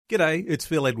G'day, it's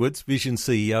Phil Edwards, Vision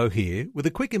CEO here, with a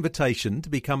quick invitation to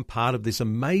become part of this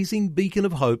amazing beacon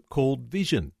of hope called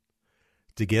Vision.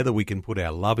 Together we can put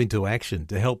our love into action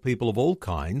to help people of all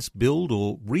kinds build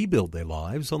or rebuild their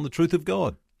lives on the truth of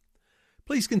God.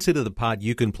 Please consider the part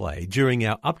you can play during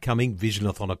our upcoming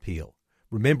Visionathon appeal,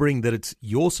 remembering that it's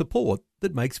your support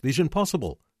that makes Vision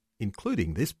possible,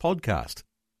 including this podcast.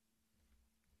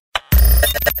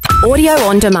 Audio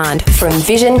on demand from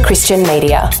Vision Christian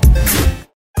Media.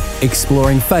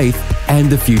 Exploring faith and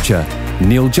the future.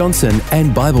 Neil Johnson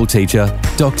and Bible teacher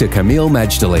Dr. Kameel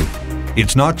Majdali.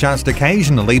 It's not just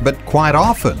occasionally, but quite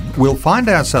often, we'll find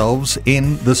ourselves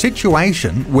in the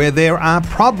situation where there are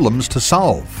problems to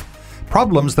solve.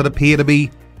 Problems that appear to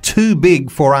be too big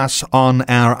for us on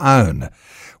our own.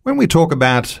 When we talk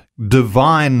about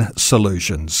divine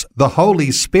solutions, the Holy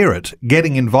Spirit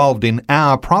getting involved in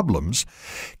our problems,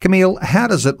 Kameel, how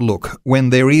does it look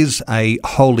when there is a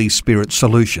Holy Spirit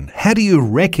solution? How do you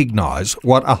recognize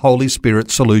what a Holy Spirit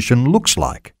solution looks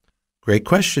like? Great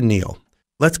question, Neil.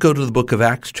 Let's go to the book of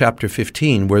Acts chapter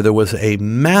 15, where there was a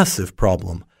massive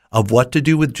problem of what to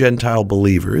do with Gentile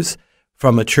believers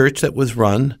from a church that was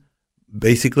run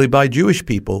basically by Jewish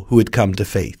people who had come to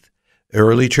faith. The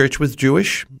early church was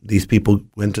Jewish. These people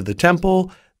went to the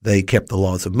temple. They kept the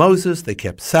laws of Moses. They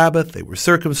kept Sabbath. They were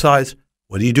circumcised.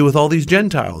 What do you do with all these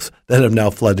Gentiles that have now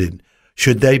flooded?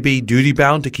 Should they be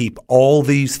duty-bound to keep all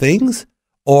these things?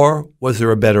 Or was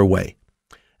there a better way?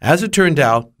 As it turned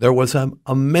out, there was an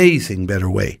amazing better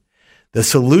way. The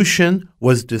solution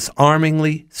was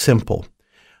disarmingly simple.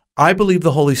 I believe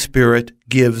the Holy Spirit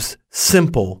gives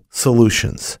simple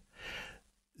solutions.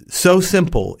 So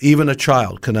simple, even a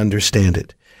child can understand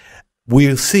it.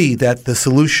 We'll see that the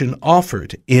solution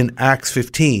offered in Acts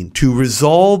 15 to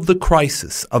resolve the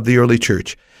crisis of the early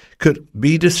church could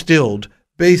be distilled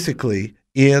basically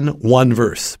in one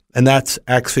verse, and that's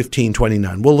Acts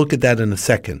 15:29. We'll look at that in a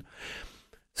second.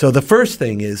 So the first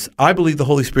thing is, I believe the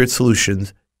Holy Spirit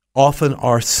solutions often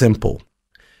are simple.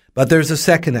 But there's a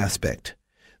second aspect.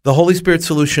 The Holy Spirit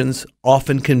solutions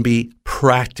often can be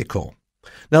practical.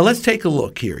 Now let's take a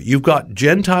look here. You've got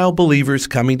Gentile believers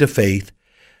coming to faith.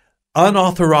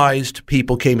 Unauthorized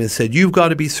people came and said, you've got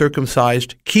to be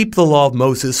circumcised, keep the law of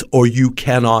Moses, or you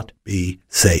cannot be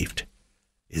saved.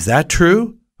 Is that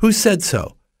true? Who said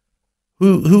so?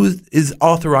 Who is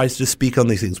authorized to speak on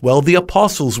these things? Well, the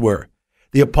apostles were.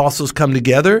 The apostles come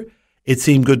together. It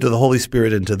seemed good to the Holy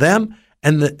Spirit and to them.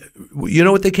 And you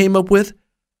know what they came up with?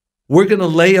 We're going to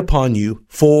lay upon you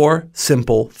 4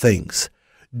 simple things.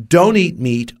 Don't eat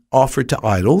meat offered to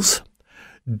idols.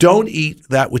 Don't eat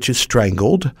that which is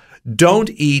strangled. Don't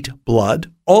eat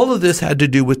blood. All of this had to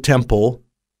do with temple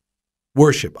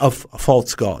worship of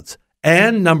false gods.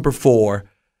 And number 4,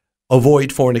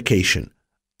 avoid fornication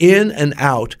in and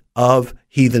out of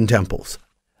heathen temples.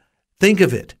 Think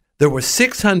of it. There were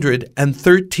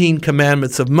 613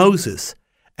 commandments of Moses,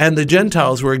 and the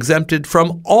Gentiles were exempted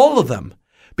from all of them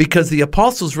because the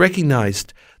apostles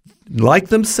recognized, like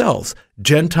themselves,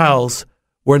 Gentiles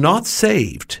were not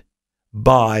saved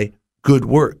by good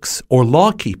works or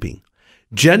law-keeping.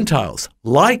 Gentiles,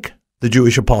 like the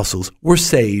Jewish apostles, were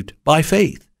saved by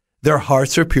faith. Their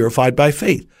hearts are purified by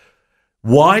faith.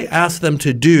 Why ask them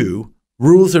to do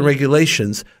rules and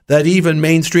regulations that even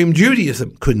mainstream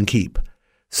Judaism couldn't keep?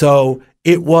 So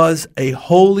it was a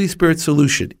Holy Spirit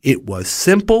solution. It was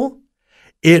simple.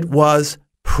 It was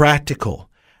practical.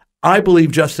 I believe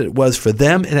just as it was for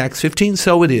them in Acts 15,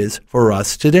 so it is for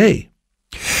us today.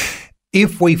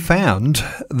 If we found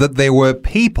that there were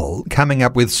people coming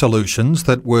up with solutions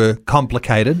that were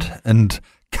complicated and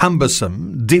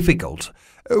cumbersome, difficult,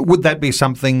 would that be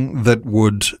something that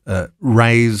would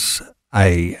raise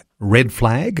a red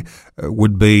flag?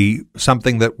 Would be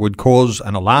something that would cause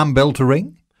an alarm bell to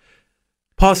ring?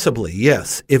 Possibly,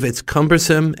 yes. If it's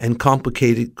cumbersome and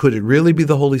complicated, could it really be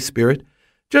the Holy Spirit?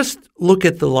 Just look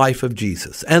at the life of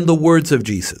Jesus and the words of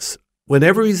Jesus.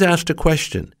 Whenever he's asked a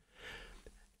question,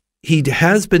 he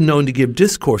has been known to give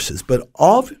discourses, but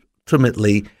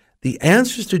ultimately the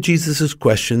answers to Jesus'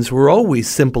 questions were always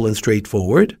simple and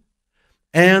straightforward,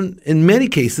 and in many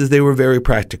cases they were very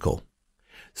practical.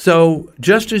 So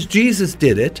just as Jesus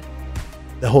did it,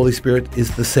 the Holy Spirit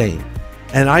is the same.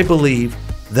 And I believe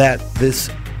that this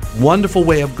wonderful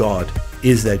way of God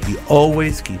is that he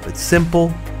always keep it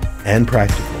simple and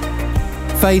practical.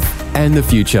 Faith and the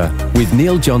Future with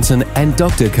Neil Johnson and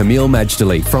Dr. Kameel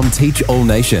Majdali from Teach All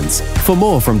Nations. For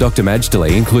more from Dr.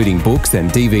 Majdali, including books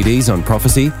and DVDs on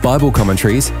prophecy, Bible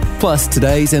commentaries, plus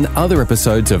today's and other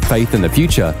episodes of Faith and the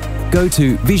Future, go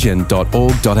to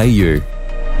vision.org.au.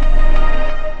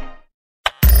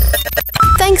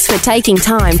 Thanks for taking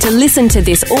time to listen to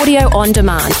this audio on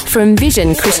demand from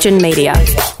Vision Christian Media.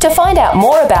 To find out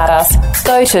more about us,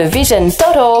 go to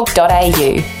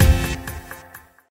vision.org.au.